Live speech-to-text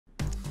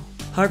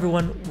Hi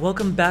everyone,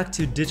 welcome back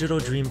to Digital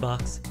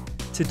Dreambox.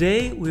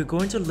 Today we're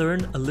going to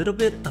learn a little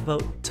bit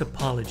about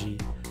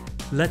topology.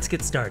 Let's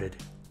get started.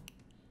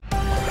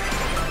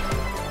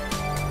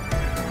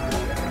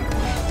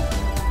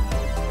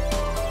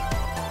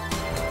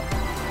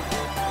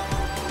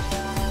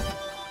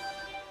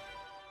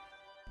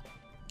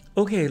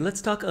 Okay,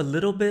 let's talk a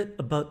little bit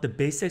about the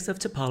basics of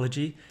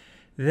topology.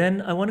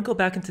 Then I want to go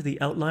back into the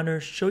outliner,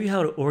 show you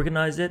how to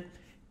organize it,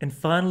 and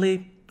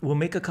finally we'll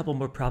make a couple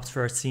more props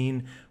for our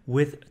scene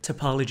with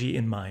topology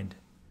in mind.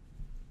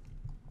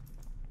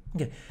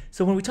 Okay,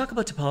 so when we talk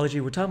about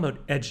topology, we're talking about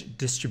edge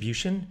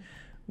distribution,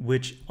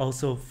 which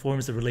also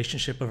forms the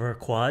relationship of our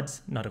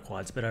quads, not our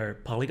quads, but our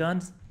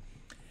polygons.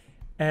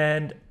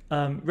 And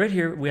right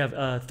here, we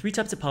have three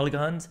types of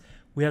polygons.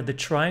 We have the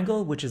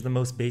triangle, which is the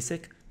most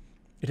basic.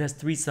 It has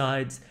three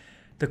sides.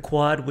 The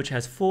quad, which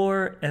has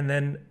four, and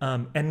then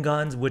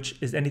n-gons,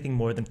 which is anything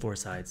more than four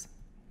sides.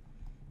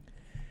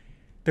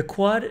 The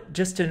quad,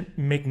 just to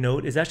make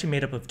note, is actually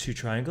made up of two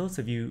triangles.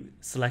 If you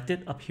select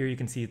it, up here you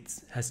can see it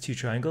has two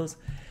triangles.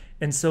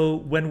 And so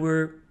when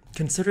we're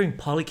considering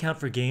poly count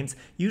for games,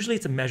 usually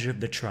it's a measure of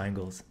the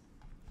triangles.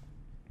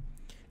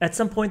 At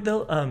some point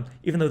though,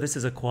 even though this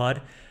is a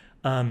quad,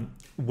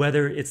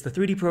 whether it's the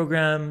 3D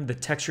program, the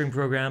texturing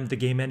program, the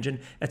game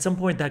engine, at some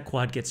point that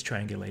quad gets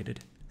triangulated.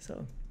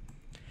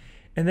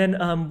 And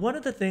then one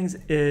of the things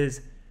is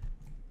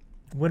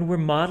when we're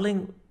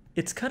modeling,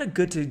 it's kind of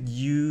good to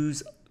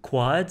use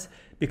quads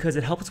because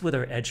it helps with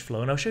our edge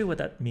flow, and I'll show you what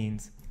that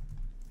means.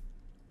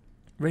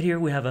 Right here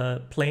we have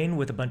a plane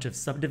with a bunch of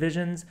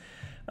subdivisions.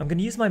 I'm going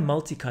to use my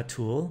multi-cut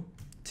tool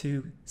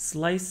to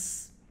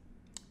slice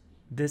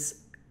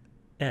this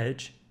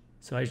edge.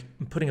 So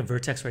I'm putting a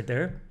vertex right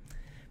there,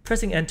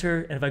 pressing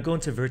enter, and if I go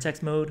into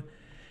vertex mode,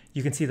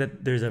 you can see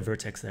that there's a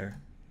vertex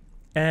there.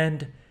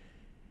 And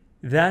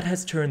that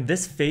has turned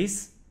this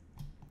face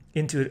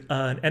into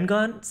an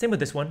n-gon. Same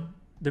with this one.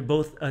 They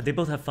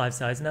both have five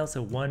sides now,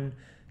 so 1,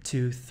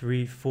 2,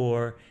 3,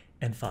 4,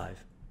 and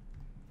 5.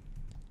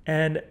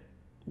 And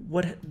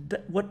what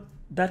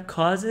that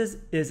causes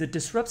is it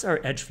disrupts our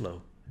edge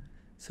flow.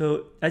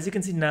 So as you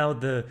can see now,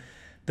 the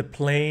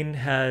plane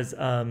has,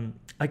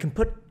 I can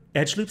put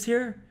edge loops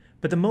here,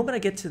 but the moment I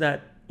get to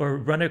that, or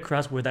run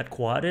across where that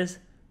quad is,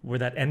 where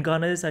that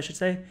n-gon is, I should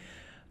say,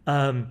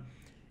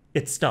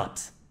 it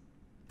stops.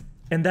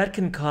 And that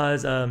can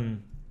cause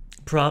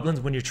problems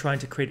when you're trying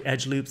to create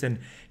edge loops and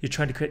you're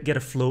trying to get a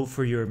flow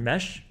for your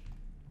mesh.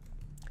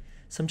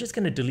 So I'm just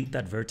going to delete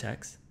that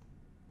vertex.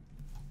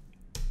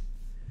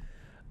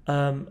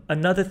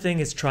 Another thing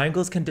is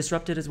triangles can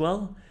disrupt it as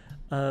well.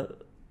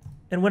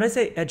 And when I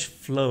say edge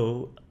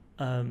flow,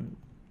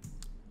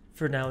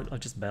 for now, I'll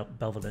just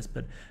bevel this,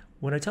 but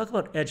when I talk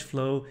about edge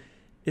flow,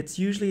 it's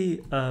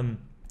usually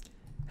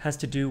has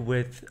to do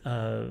with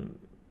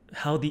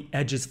how the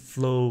edges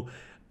flow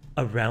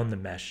around the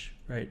mesh,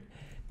 right?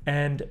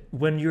 And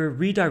when you're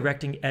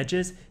redirecting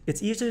edges,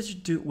 it's easier to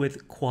do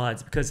with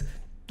quads because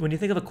when you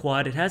think of a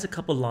quad, it has a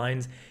couple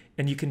lines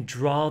and you can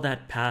draw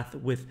that path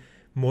with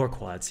more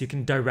quads. So you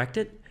can direct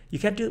it. You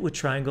can't do it with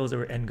triangles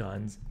or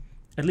n-gons.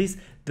 At least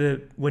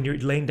when you're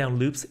laying down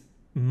loops,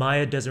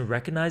 Maya doesn't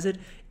recognize it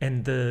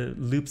and the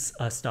loops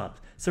stop.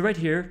 So right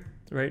here,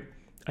 right,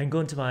 I can go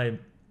into my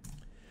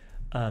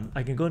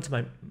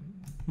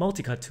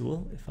multi-cut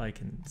tool if I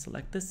can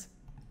select this.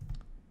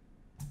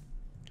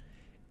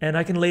 And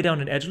I can lay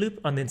down an edge loop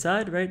on the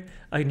inside, right?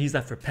 I can use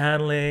that for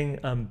paneling,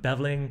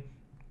 beveling,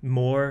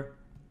 more.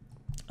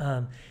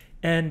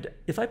 And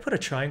if I put a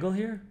triangle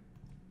here,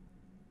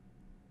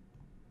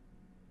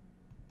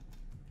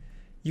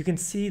 you can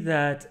see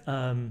that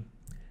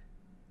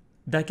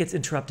that gets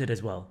interrupted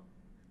as well.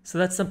 So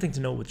that's something to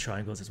note with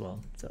triangles as well.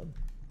 So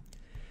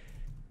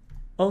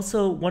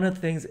also, one of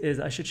the things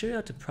is I should show you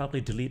how to properly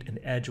delete an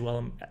edge while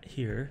I'm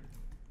here.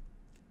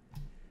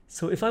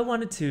 So if I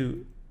wanted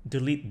to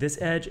delete this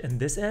edge and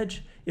this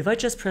edge, if I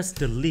just press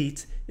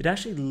delete, it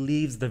actually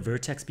leaves the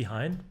vertex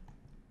behind.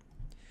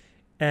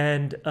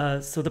 And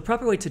so the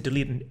proper way to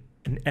delete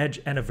an edge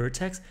and a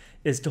vertex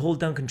is to hold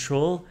down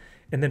Control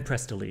and then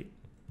press delete.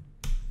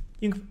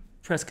 You can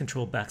press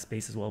Control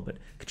backspace as well, but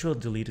Control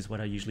delete is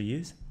what I usually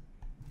use.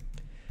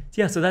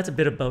 So yeah, so that's a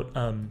bit about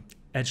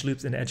edge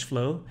loops and edge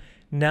flow.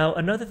 Now,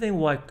 another thing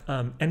why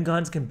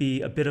n-gons can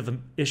be a bit of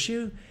an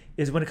issue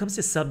is when it comes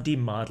to sub-D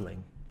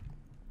modeling.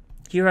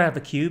 Here I have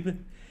a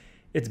cube.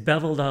 It's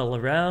beveled all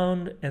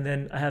around, and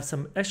then I have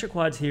some extra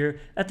quads here.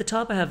 At the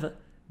top, I have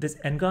this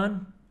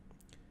n-gon.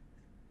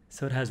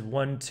 So it has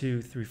 1,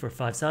 2, 3, 4,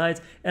 5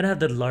 sides, and I have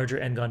the larger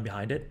n-gon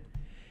behind it.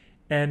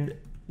 And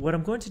what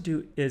I'm going to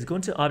do is go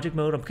into object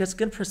mode. I'm just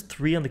going to press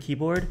 3 on the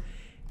keyboard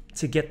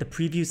to get the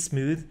preview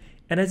smooth.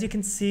 And as you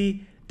can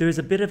see, there's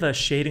a bit of a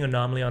shading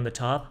anomaly on the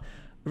top.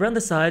 Around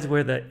the sides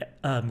where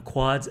the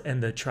quads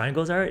and the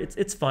triangles are,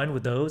 it's fine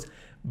with those,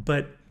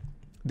 but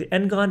the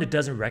n-gon, it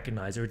doesn't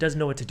recognize, or it doesn't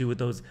know what to do with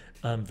those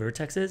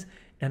vertexes.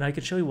 And I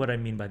can show you what I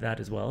mean by that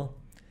as well.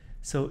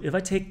 So if I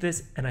take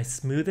this and I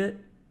smooth it,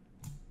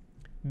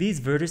 these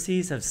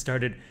vertices have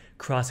started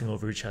crossing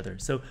over each other.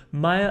 So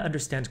Maya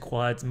understands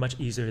quads much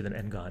easier than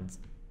n-gons.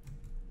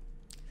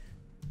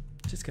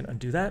 Just gonna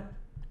undo that.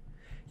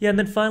 Yeah, and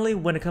then finally,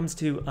 when it comes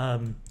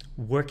to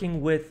working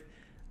with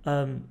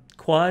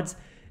quads,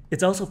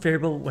 it's also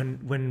favorable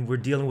when we're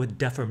dealing with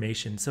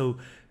deformation. So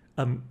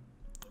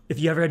if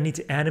you ever need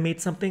to animate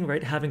something,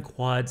 right, having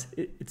quads,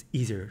 it's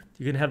easier.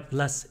 You're gonna have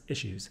less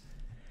issues.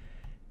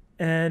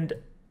 And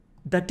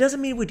that doesn't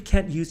mean we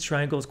can't use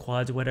triangles,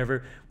 quads, or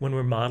whatever when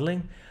we're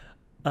modeling.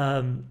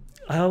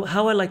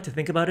 How I like to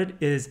think about it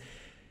is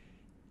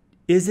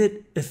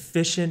it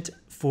efficient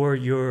for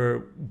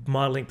your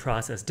modeling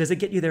process? Does it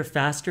get you there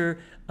faster?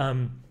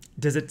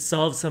 Does it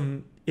solve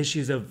some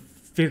issues of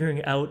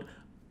figuring out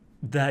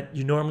that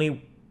you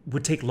normally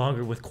would take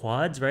longer with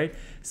quads, right?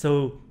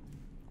 So,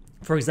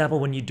 for example,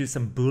 when you do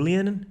some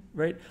Boolean,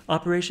 right,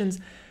 operations,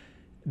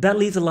 that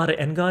leaves a lot of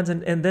n-gons,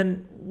 and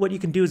then what you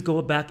can do is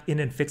go back in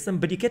and fix them,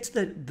 but you get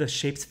to the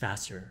shapes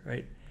faster,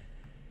 right?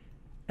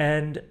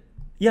 And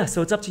yeah,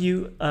 so it's up to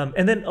you.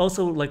 And then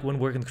also, like when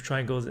working with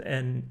triangles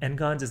and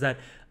n-gons, is that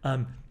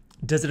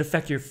does it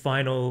affect your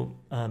final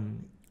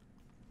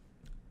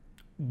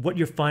what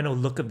your final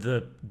look of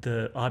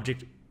the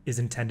object is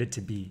intended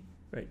to be,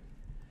 right?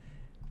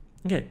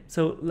 Okay,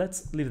 so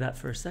let's leave that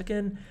for a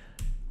second.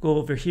 Go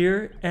over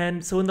here,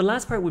 and so in the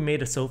last part we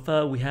made a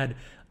sofa. We had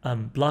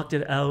blocked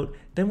it out.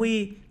 Then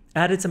we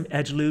added some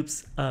edge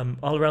loops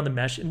all around the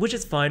mesh, which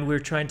is fine. We're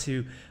trying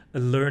to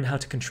learn how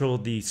to control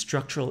the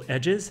structural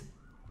edges.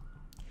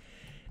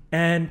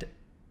 And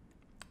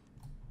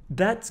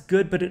that's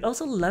good, but it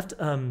also left,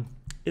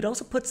 it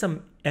also put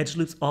some edge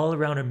loops all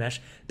around our mesh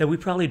that we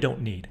probably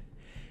don't need.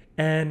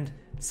 And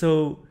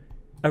so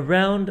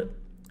around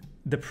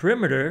the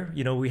perimeter,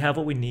 you know, we have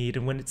what we need,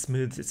 and when it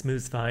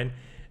smooths fine.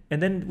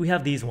 And then we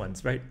have these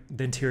ones, right?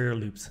 The interior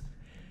loops.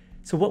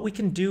 So what we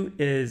can do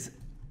is,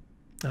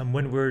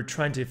 when we're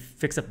trying to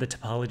fix up the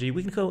topology,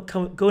 we can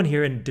go in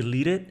here and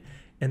delete it,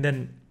 and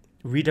then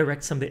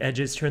redirect some of the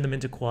edges, turn them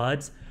into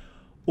quads.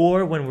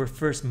 Or when we're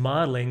first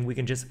modeling, we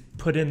can just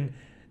put in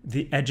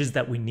the edges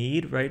that we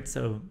need, right?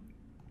 So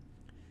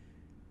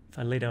if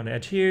I lay down an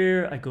edge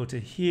here, I go to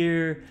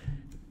here,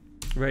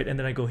 right? And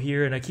then I go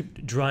here and I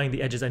keep drawing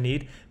the edges I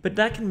need. But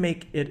that can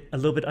make it a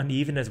little bit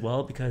uneven as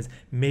well, because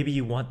maybe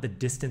you want the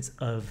distance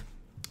of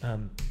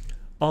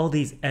all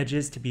these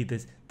edges to be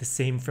the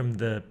same from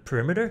the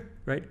perimeter,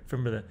 right?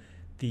 From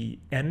the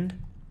end.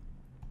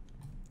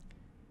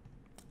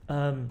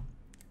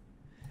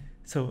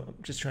 So I'm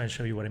just trying to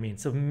show you what I mean.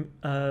 So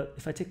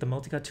if I take the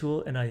multicut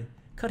tool and I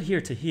cut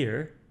here to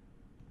here,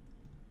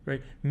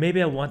 right?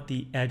 Maybe I want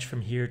the edge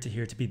from here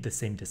to be the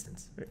same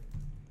distance, right?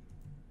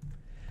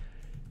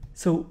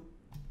 So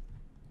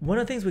one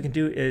of the things we can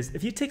do is,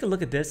 if you take a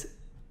look at this,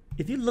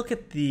 if you look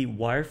at the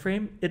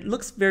wireframe, it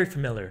looks very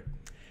familiar.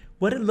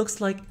 What it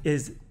looks like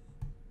is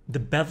the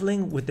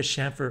beveling with the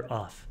chamfer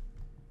off.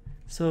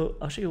 So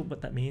I'll show you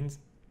what that means.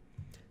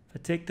 If I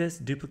take this,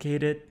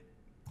 duplicate it,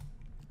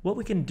 what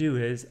we can do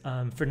is,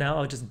 for now,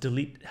 I'll just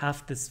delete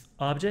half this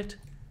object,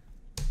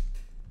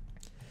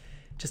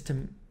 just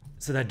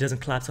so that it doesn't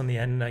collapse on the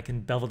end, and I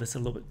can bevel this a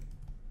little bit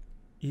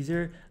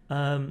easier.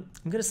 I'm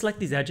gonna select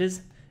these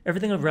edges,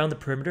 everything around the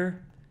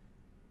perimeter,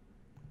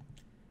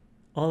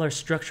 all our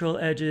structural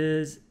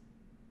edges.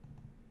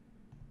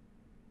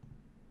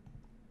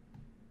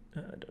 I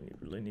don't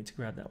really need to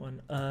grab that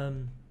one.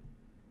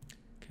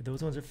 Okay,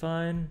 those ones are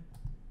fine.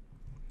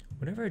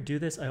 Whenever I do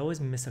this, I always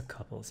miss a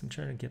couple, so I'm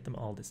trying to get them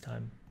all this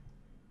time.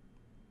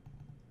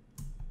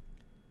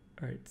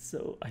 All right,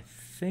 so I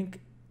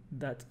think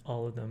that's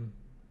all of them.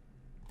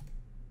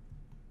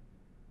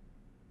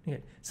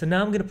 Okay, so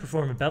now I'm gonna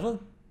perform a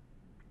bevel.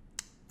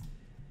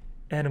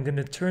 And I'm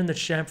gonna turn the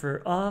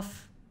chamfer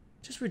off,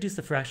 just reduce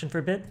the fraction for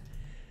a bit.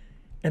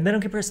 And then I'm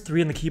gonna press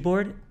 3 on the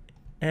keyboard,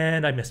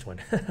 and I missed one.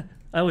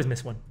 I always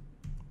miss one,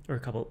 or a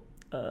couple.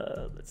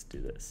 Let's do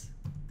this.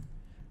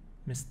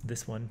 Missed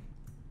this one.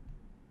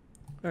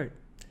 All right,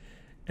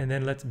 and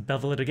then let's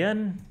bevel it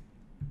again,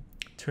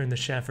 turn the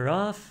chamfer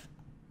off.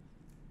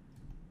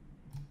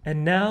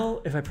 And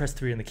now if I press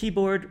 3 on the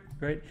keyboard,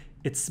 right,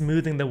 it's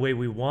smoothing the way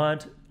we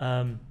want.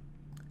 Did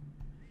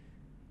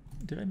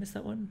I miss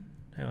that one?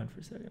 Hang on for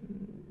a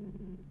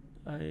second.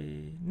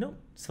 No,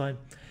 it's fine.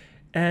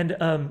 And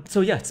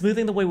so yeah,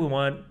 smoothing the way we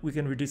want. We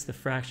can reduce the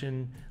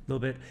fraction a little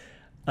bit.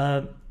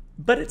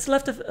 But it's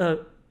left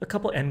a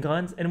couple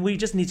n-gons, and we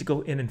just need to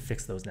go in and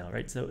fix those now,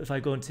 right? So if I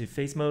go into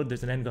face mode,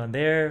 there's an n-gon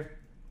there,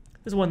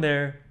 there's one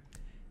there,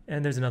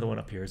 and there's another one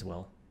up here as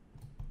well.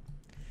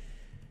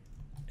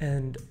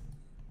 And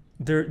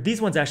these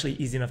ones are actually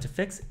easy enough to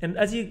fix. And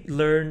as you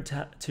learn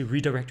to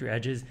redirect your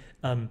edges,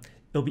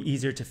 it'll be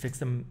easier to fix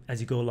them as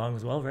you go along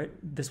as well, right?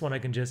 This one I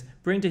can just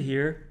bring to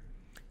here,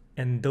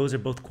 and those are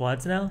both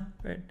quads now,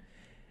 right?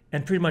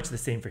 And pretty much the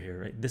same for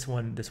here, right? This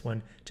one, just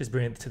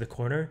bring it to the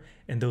corner,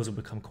 and those will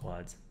become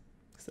quads.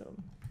 So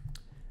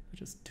I'll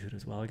just do it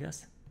as well, I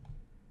guess.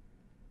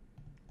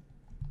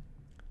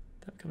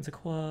 That becomes a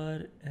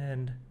quad,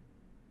 and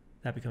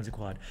that becomes a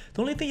quad.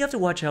 The only thing you have to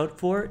watch out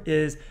for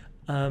is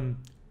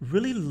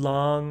really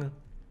long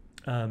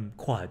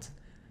quads.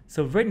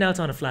 So right now it's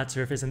on a flat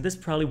surface, and this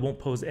probably won't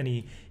pose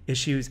any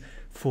issues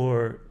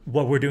for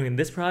what we're doing in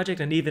this project,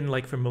 and even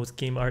like for most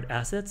game art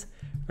assets,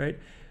 right?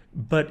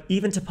 But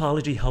even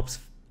topology helps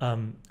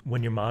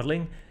when you're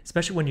modeling,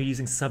 especially when you're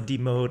using sub-D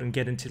mode and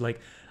get into like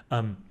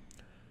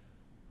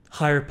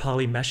higher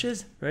poly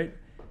meshes, right?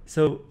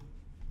 So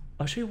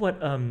I'll show you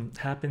what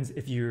happens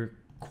if your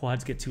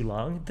quads get too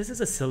long. This is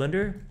a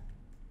cylinder,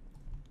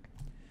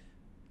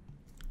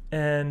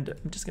 and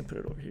I'm just gonna put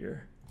it over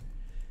here.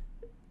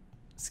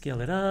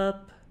 Scale it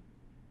up,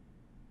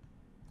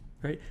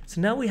 right? So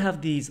now we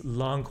have these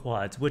long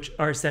quads, which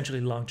are essentially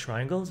long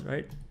triangles,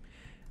 right?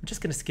 I'm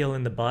just gonna scale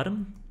in the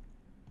bottom.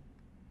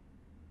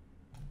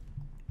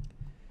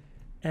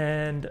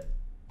 And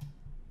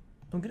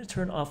I'm gonna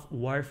turn off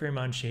wireframe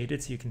on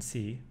shaded so you can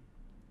see.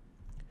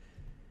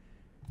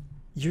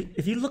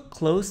 If you look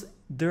close,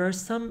 there are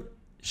some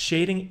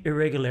shading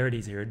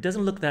irregularities here. It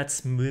doesn't look that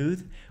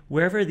smooth.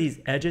 Wherever these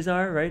edges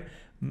are, right?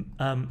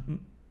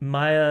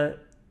 Maya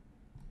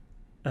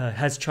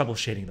has trouble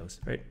shading those,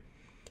 right?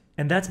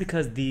 And that's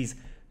because these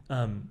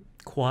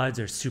quads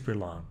are super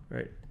long,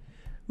 right?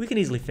 We can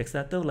easily fix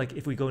that though. Like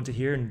if we go into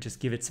here and just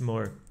give it some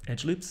more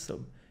edge loops.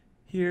 So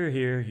here,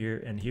 here,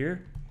 here, and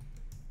here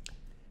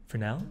for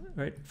now,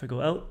 right? If I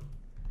go out,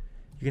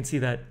 you can see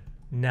that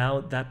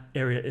now that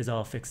area is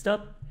all fixed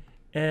up.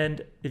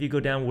 And if you go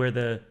down where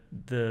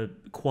the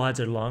quads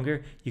are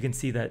longer, you can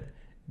see that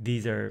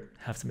these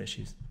have some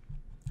issues.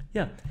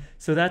 Yeah,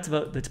 so that's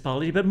about the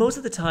topology. But most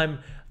of the time,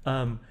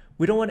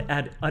 we don't want to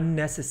add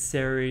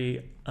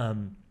unnecessary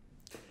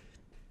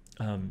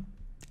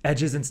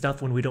edges and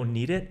stuff when we don't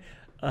need it.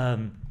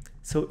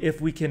 So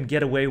if we can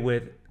get away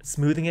with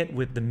smoothing it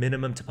with the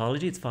minimum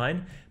topology, it's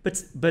fine.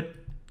 But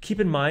keep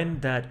in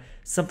mind that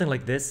something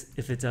like this,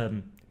 if it's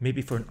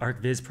maybe for an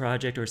ArcViz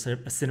project or a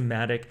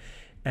cinematic,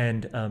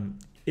 and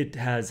it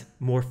has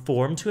more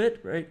form to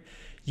it, right?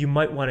 You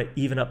might want to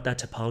even up that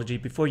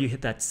topology before you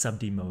hit that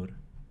sub-D mode.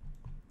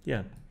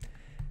 Yeah.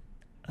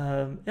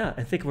 Yeah,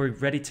 I think we're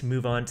ready to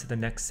move on to the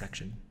next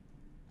section.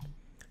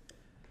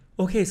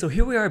 Okay, so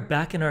here we are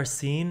back in our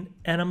scene,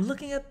 and I'm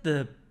looking at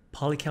the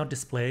poly count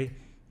display,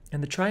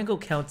 and the triangle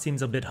count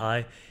seems a bit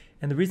high.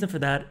 And the reason for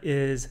that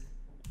is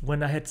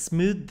when I had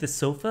smoothed the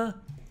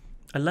sofa,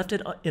 I left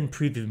it in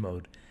preview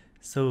mode.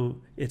 So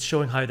it's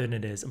showing higher than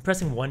it is. I'm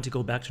pressing 1 to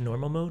go back to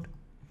normal mode.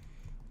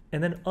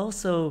 And then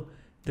also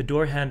the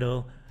door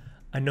handle,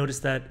 I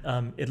noticed that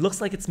it looks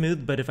like it's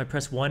smooth, but if I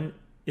press 1,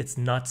 it's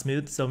not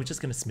smooth. So I'm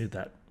just gonna smooth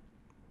that.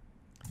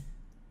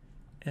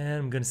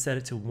 And I'm gonna set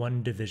it to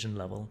 1 division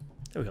level.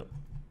 There we go.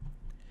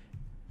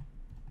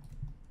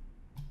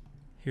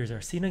 Here's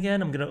our scene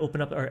again. I'm gonna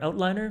open up our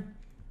outliner.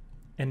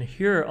 And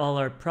here are all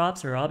our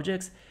props or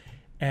objects,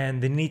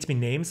 and they need to be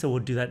named, so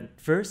we'll do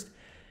that first.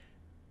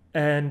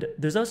 And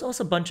there's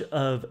also a bunch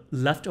of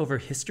leftover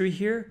history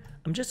here.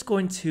 I'm just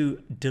going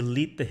to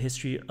delete the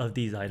history of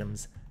these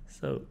items.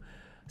 So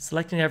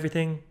selecting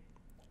everything,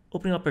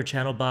 opening up our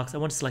channel box. I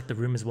want to select the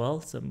room as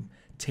well. So I'm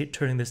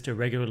turning this to a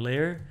regular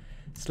layer,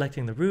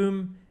 selecting the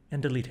room,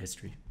 and delete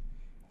history.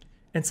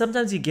 And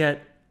sometimes you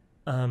get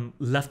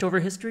leftover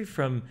history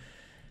from,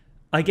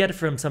 I get it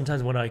from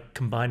sometimes when I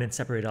combine and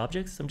separate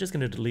objects. So I'm just going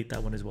to delete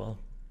that one as well.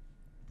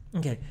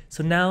 Okay,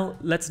 so now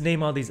let's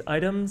name all these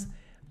items.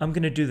 I'm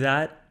going to do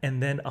that,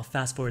 and then I'll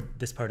fast forward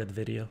this part of the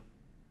video.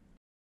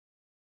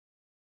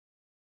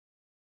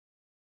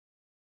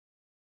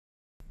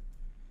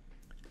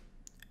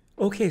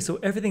 Okay, so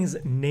everything's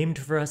named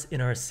for us in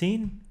our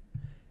scene.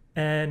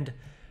 And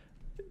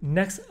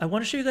next, I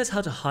want to show you guys how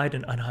to hide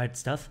and unhide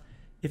stuff.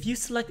 If you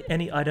select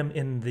any item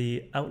in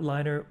the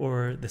outliner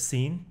or the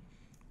scene,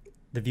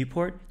 the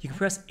viewport, you can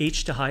press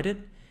H to hide it.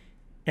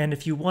 And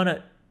if you want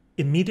to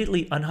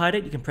immediately unhide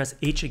it, you can press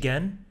H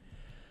again.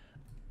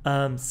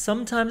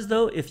 Sometimes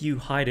though, if you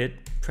hide it,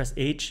 press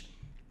H,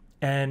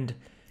 and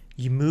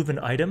you move an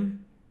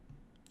item,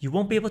 you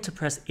won't be able to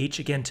press H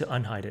again to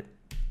unhide it.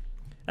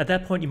 At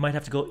that point, you might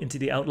have to go into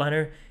the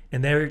outliner,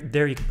 and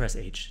there you can press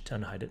H to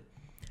unhide it.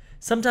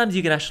 Sometimes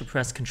you can actually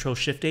press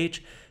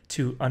Ctrl-Shift-H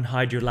to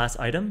unhide your last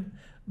item,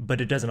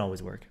 but it doesn't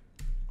always work.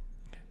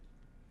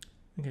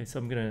 Okay, so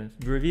I'm gonna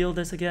reveal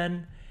this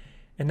again,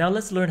 and now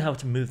let's learn how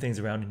to move things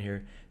around in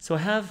here. So I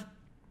have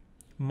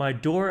my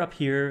door up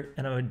here,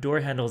 and my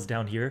door handle is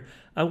down here.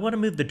 I want to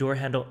move the door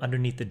handle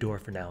underneath the door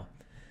for now.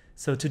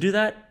 So to do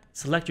that,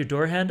 select your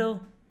door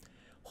handle,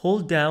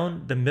 hold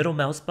down the middle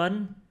mouse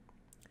button,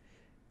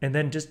 and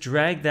then just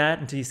drag that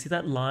until you see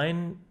that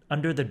line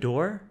under the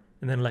door,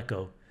 and then let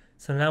go.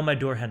 So now my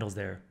door handle's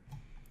there.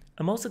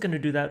 I'm also going to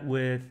do that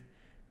with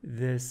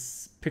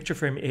this picture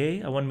frame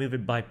A. I want to move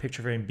it by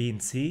picture frame B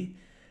and C.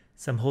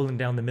 So I'm holding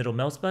down the middle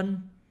mouse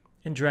button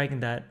and dragging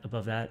that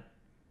above that.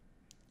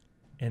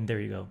 And there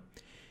you go.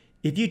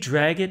 If you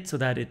drag it so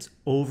that it's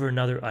over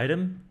another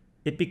item,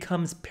 it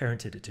becomes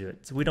parented to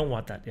it. So we don't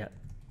want that yet.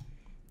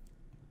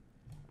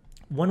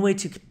 One way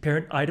to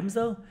parent items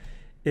though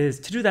is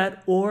to do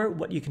that, or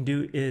what you can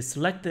do is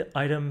select the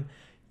item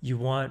you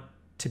want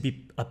to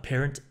be a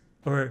parent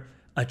or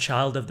a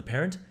child of the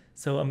parent.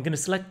 So I'm going to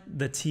select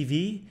the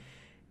TV,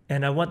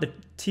 And I want the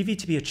TV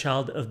to be a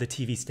child of the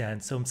TV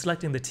stand. So I'm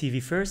selecting the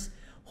TV first,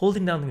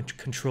 holding down the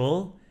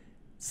control,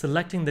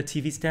 selecting the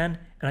TV stand,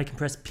 and I can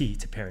press P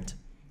to parent.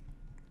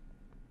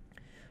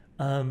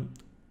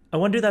 I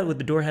want to do that with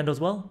the door handle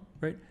as well,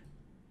 right?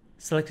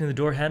 Selecting the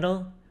door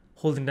handle,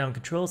 holding down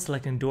control,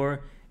 selecting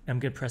door, and I'm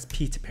going to press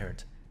P to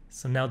parent.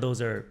 So now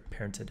those are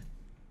parented.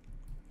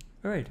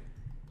 All right.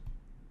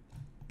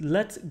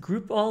 Let's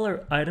group all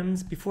our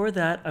items. Before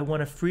that, I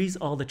want to freeze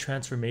all the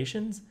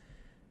transformations.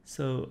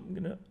 So I'm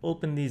going to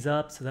open these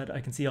up so that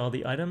I can see all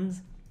the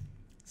items.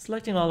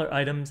 Selecting all our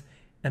items,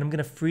 and I'm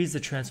going to freeze the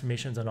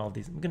transformations on all of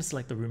these. I'm going to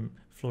select the room,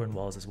 floor, and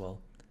walls as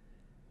well.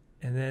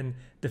 And then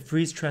the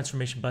freeze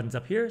transformation button's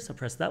up here, so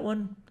press that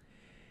one.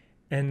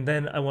 And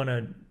then I want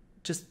to,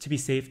 just to be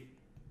safe,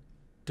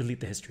 delete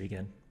the history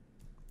again.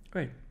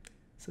 All right,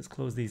 so let's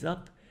close these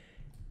up.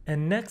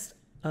 And next,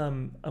 I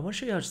want to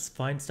show you how to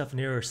find stuff in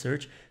here or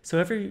search. So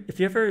if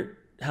you ever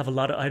have a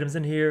lot of items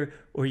in here,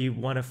 or you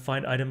want to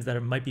find items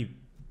that might be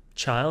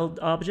child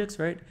objects,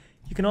 right?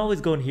 You can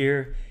always go in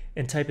here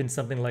and type in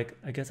something like,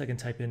 I guess I can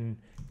type in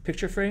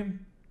picture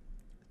frame.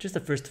 Just the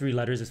first 3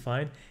 letters is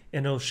fine,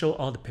 and it'll show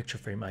all the picture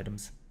frame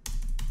items.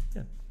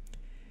 Yeah.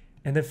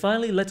 And then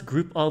finally, let's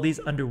group all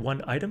these under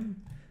one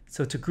item.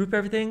 So to group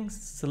everything,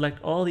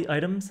 select all the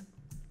items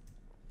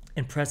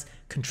and press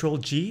Control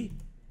G,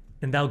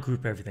 and that'll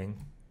group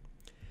everything.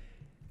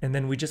 And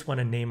then we just want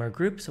to name our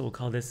group, so we'll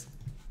call this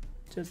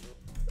just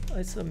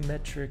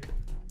isometric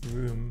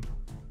room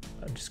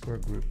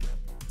 _ group.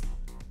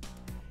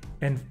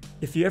 And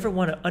if you ever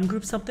want to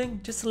ungroup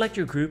something, just select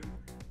your group,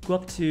 go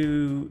up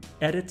to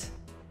Edit,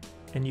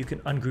 and you can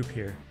ungroup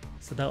here.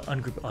 So that'll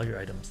ungroup all your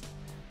items.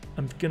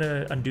 I'm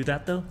gonna undo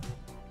that though.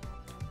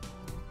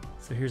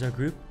 So here's our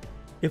group.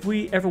 If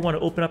we ever want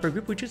to open up our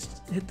group, we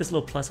just hit this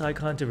little plus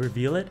icon to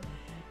reveal it.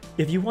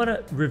 If you want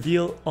to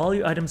reveal all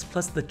your items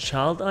plus the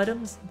child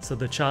items, so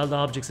the child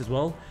objects as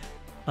well,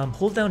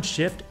 hold down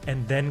Shift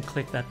and then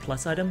click that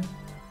plus item,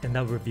 and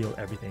that'll reveal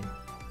everything.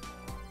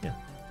 Yeah.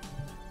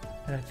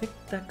 And I think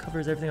that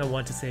covers everything I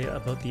want to say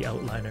about the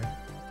outliner.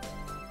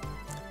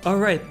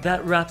 Alright,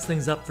 that wraps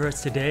things up for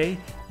us today.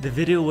 The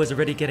video was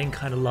already getting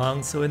kind of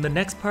long, so in the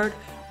next part,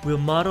 we'll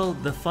model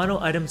the final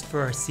items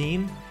for our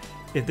scene.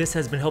 If this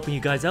has been helping you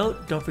guys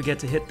out, don't forget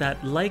to hit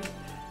that like,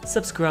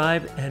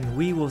 subscribe, and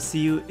we will see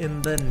you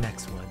in the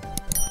next one.